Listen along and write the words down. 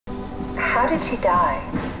How did she die?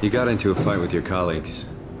 You got into a fight with your colleagues.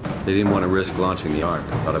 They didn't want to risk launching the Ark.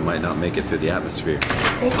 Thought it might not make it through the atmosphere.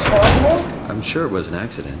 They killed me? I'm sure it was an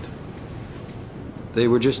accident. They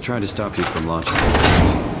were just trying to stop you from launching.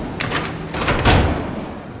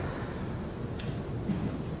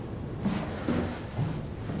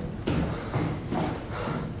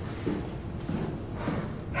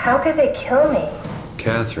 How could they kill me?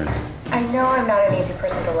 Catherine. I know I'm not an easy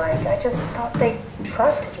person to like. I just thought they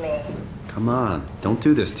trusted me. Come on, don't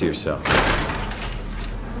do this to yourself.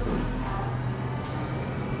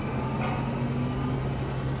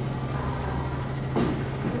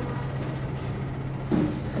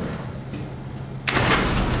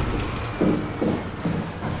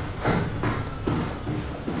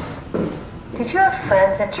 Did you have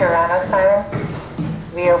friends in Toronto, Simon?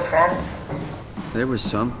 Real friends? There was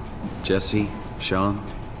some. Jesse, Sean,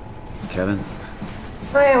 Kevin.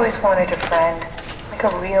 I always wanted a friend.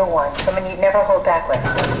 Like a real one. Someone you'd never hold back with.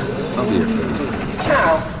 I'll be your friend.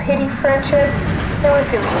 How? Pity friendship? No, I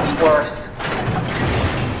feel even worse.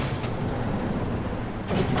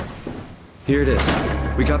 Here it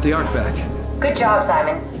is. We got the Ark back. Good job,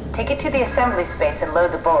 Simon. Take it to the assembly space and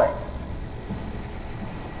load the bullet.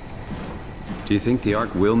 Do you think the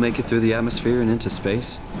Ark will make it through the atmosphere and into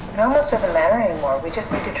space? It almost doesn't matter anymore. We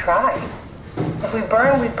just need to try. If we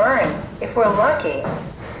burn, we burn. If we're lucky,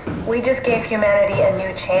 we just gave humanity a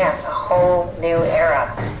new chance, a whole new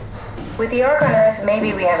era. With the Ark on Earth,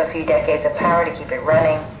 maybe we have a few decades of power to keep it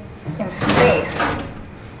running. In space,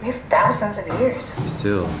 we have thousands of years.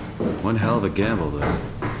 Still, one hell of a gamble, though.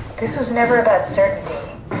 This was never about certainty.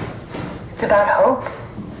 It's about hope.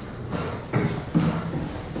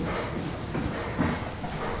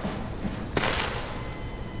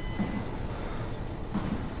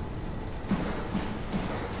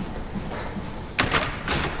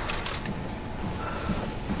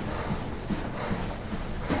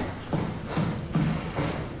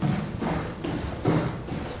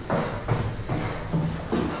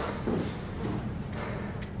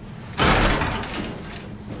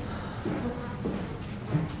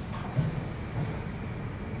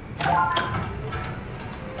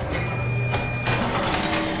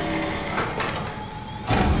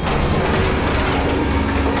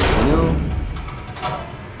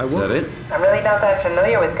 Is that it? I'm really not that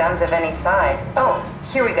familiar with guns of any size. Oh,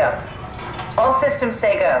 here we go. All systems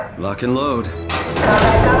say go. Lock and load.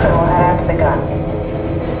 Combat up and we'll head out to the gun.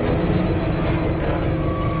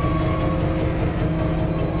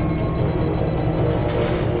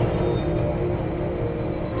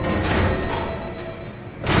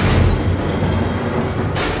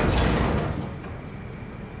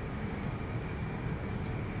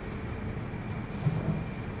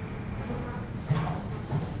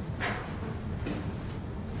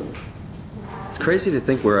 It's crazy to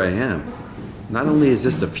think where I am. Not only is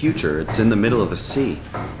this the future, it's in the middle of the sea.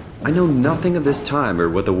 I know nothing of this time or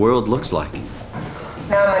what the world looks like.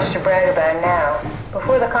 Not much to brag about now.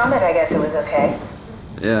 Before the comet, I guess it was okay.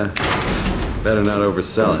 Yeah, better not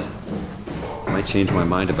oversell it. Might change my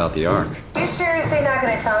mind about the Ark. You seriously not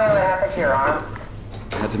gonna tell me what happened to your arm?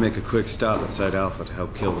 Had to make a quick stop at Site Alpha to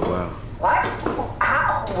help kill the WoW. What?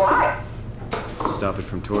 How? Why? Stop it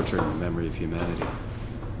from torturing the memory of humanity.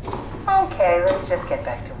 Okay, let's just get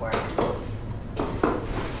back to work.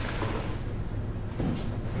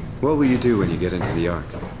 What will you do when you get into the Ark?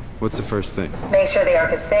 What's the first thing? Make sure the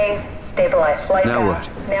Ark is safe, stabilize flight Now path.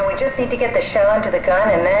 what? Now we just need to get the shell into the gun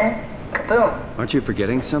and then, kaboom. Aren't you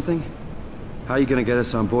forgetting something? How are you gonna get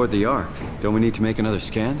us on board the Ark? Don't we need to make another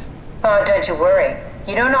scan? Oh, don't you worry.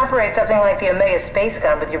 You don't operate something like the Omega space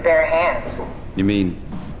gun with your bare hands. You mean,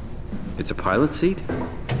 it's a pilot seat?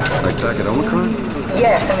 Like back at Omicron?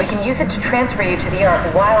 Yes, and we can use it to transfer you to the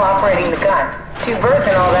Ark while operating the gun. 2 birds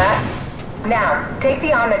and all that. Now, take the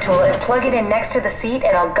Omnitool and plug it in next to the seat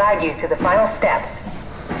and I'll guide you through the final steps.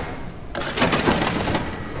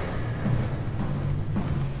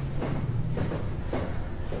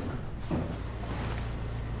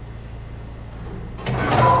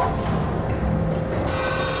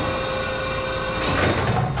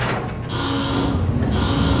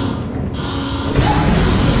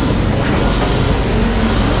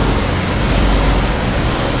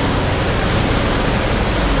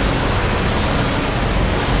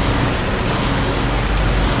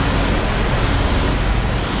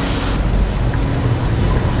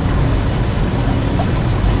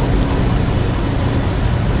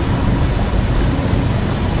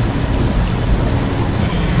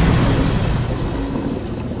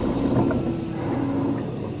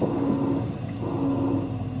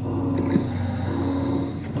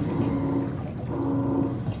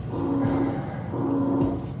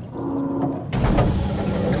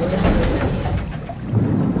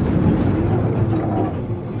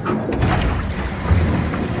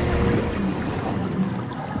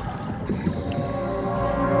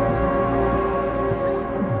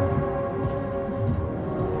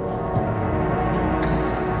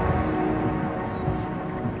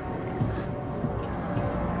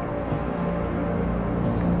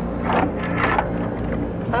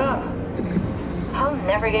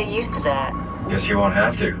 used to that. Guess you won't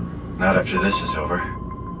have to. Not after this is over.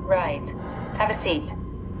 Right. Have a seat.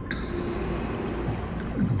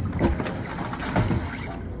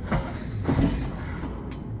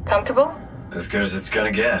 Comfortable? As good as it's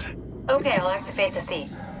gonna get. Okay, I'll activate the seat.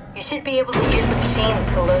 You should be able to use the machines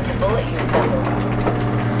to load the bullet you assembled.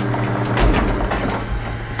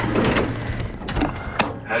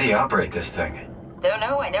 How do you operate this thing? Don't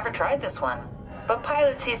know, I never tried this one. But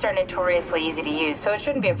pilot seats are notoriously easy to use, so it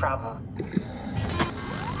shouldn't be a problem.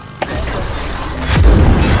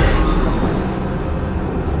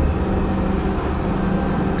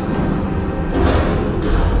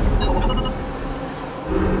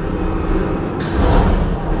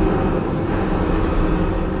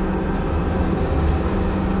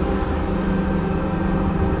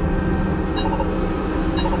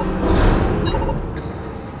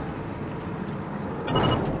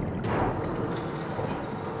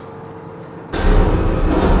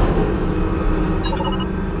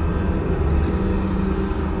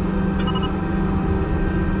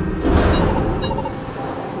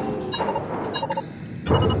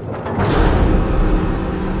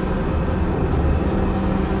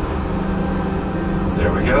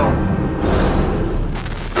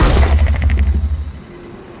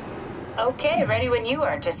 Okay, ready when you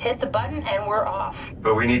are. Just hit the button and we're off.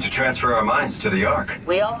 But we need to transfer our minds to the Ark.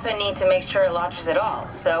 We also need to make sure it launches at all,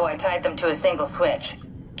 so I tied them to a single switch.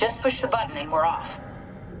 Just push the button and we're off.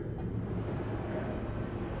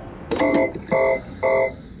 Here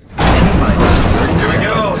we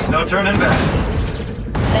go! No turning back.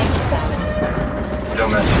 Thank you, Simon.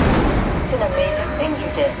 Don't mention it. It's an amazing thing you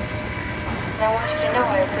did. And I want you to know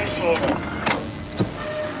I appreciate it.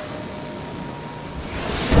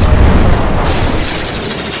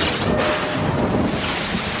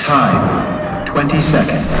 Time, 20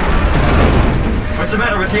 seconds. What's the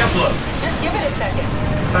matter with the upload? Just give it a second.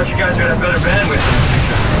 Thought you guys would have better bandwidth in the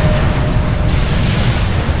future.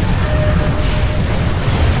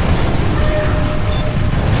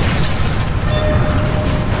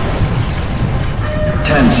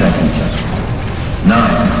 10 seconds. 9,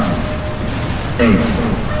 8,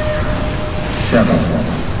 7,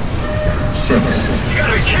 6. You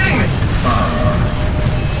gotta be kidding me! 5,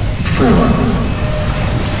 4.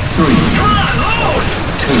 3, Come on, load!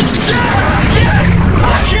 2, Yes!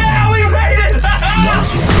 Fuck yeah, we made it!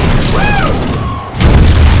 Woo!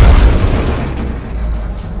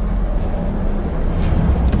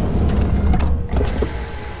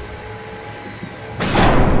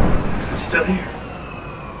 I'm still here.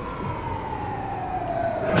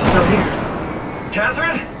 I'm still here.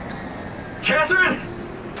 Catherine? Catherine?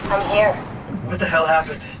 I'm here. What the hell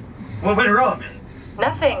happened? What went wrong?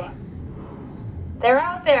 Nothing. They're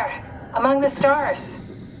out there, among the stars.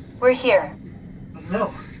 We're here.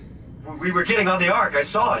 No. We were getting on the Ark. I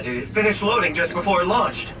saw it. It finished loading just before it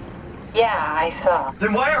launched. Yeah, I saw.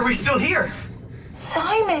 Then why are we still here?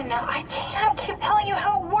 Simon, I can't keep telling you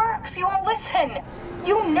how it works. You won't listen.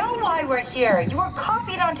 You know why we're here. You were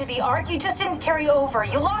copied onto the Ark. You just didn't carry over.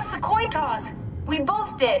 You lost the coin toss. We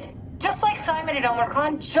both did. Just like Simon at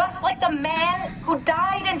Omicron, just like the man who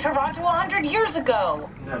died in Toronto 100 years ago.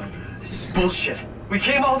 No. This is bullshit. We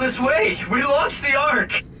came all this way. We launched the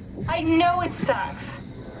Ark. I know it sucks,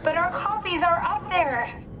 but our copies are up there.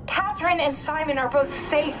 Catherine and Simon are both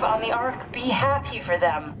safe on the Ark. Be happy for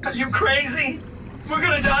them. Are you crazy? We're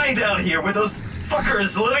gonna die down here with those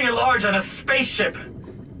fuckers living at large on a spaceship.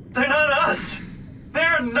 They're not us.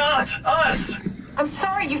 They're not us. I'm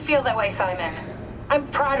sorry you feel that way, Simon. I'm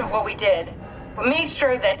proud of what we did. We made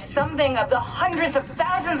sure that something of the hundreds of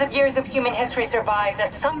thousands of years of human history survives,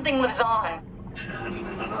 that something lives on.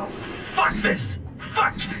 No. Fuck this.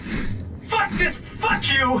 Fuck this. Fuck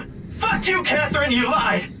you. Fuck you, Catherine. You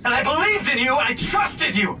lied. And I believed in you. I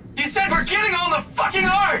trusted you. You said we're getting on the fucking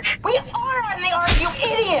Ark. We are on the Ark, you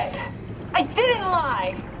idiot! I didn't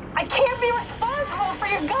lie. I can't be responsible for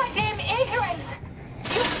your goddamn ignorance.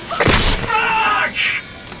 You Fuck!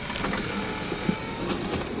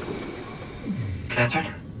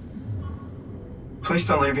 Catherine? Please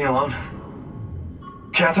don't leave me alone.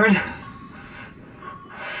 Catherine?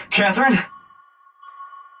 Catherine?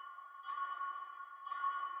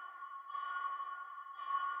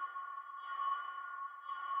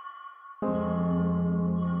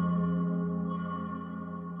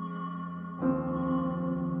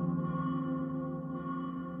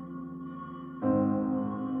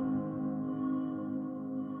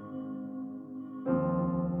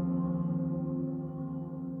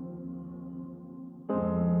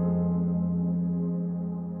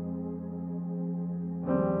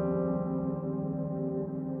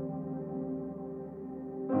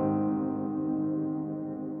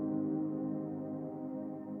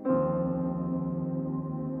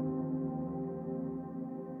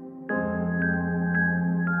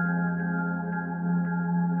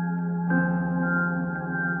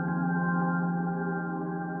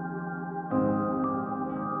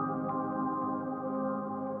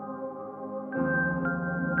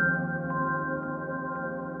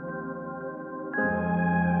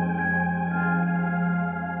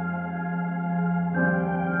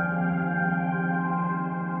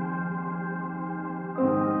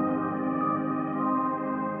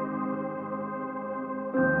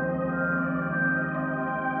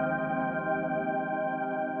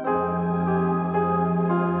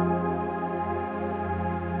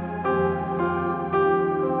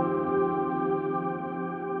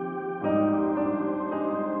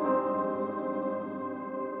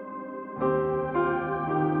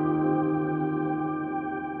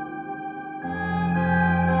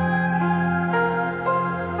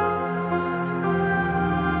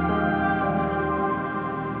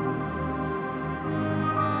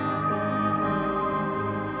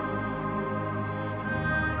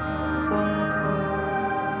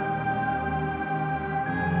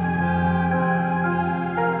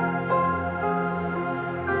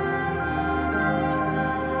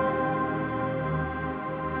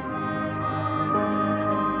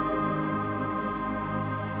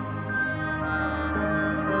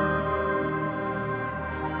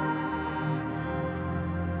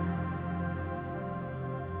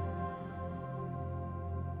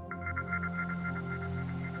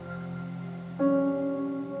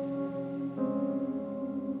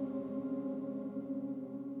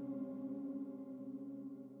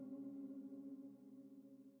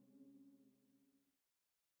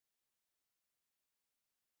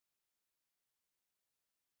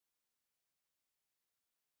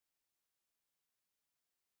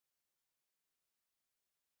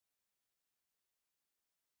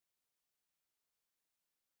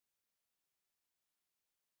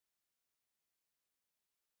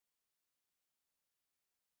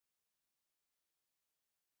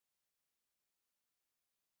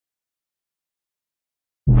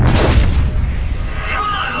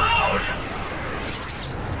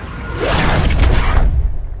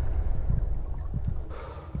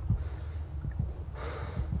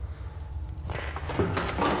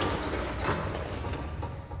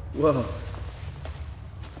 Whoa.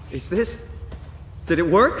 Is this... Did it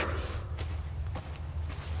work?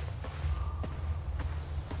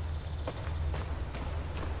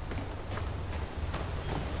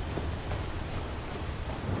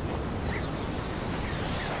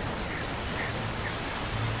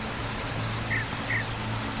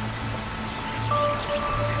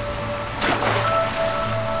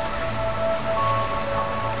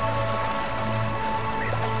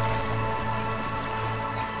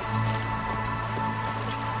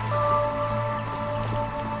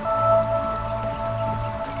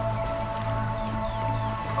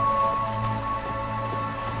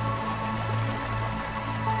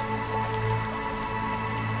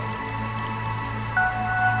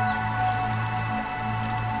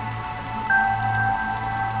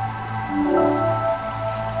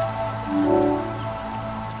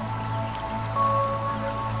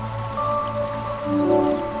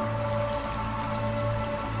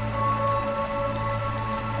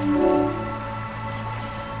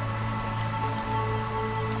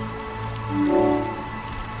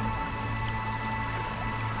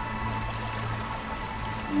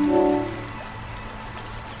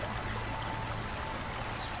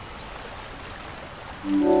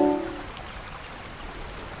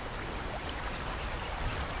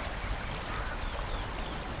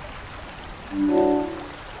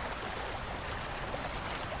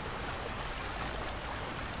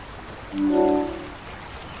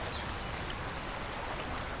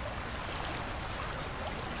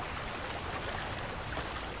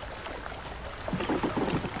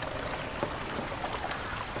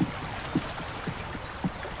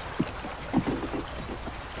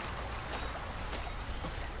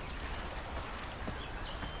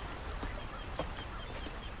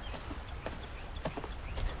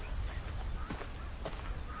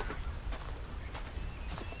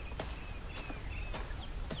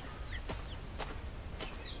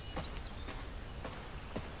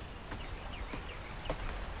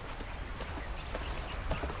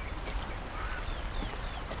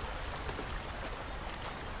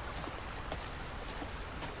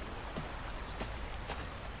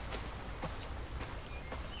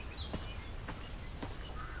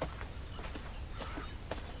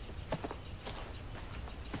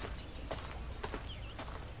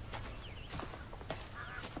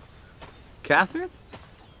 Catherine?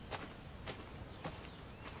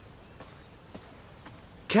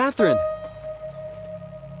 Catherine!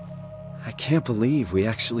 I can't believe we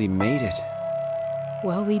actually made it.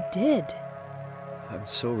 Well, we did. I'm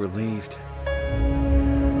so relieved.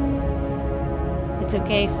 It's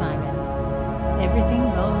okay, Simon.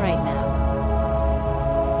 Everything's all right now.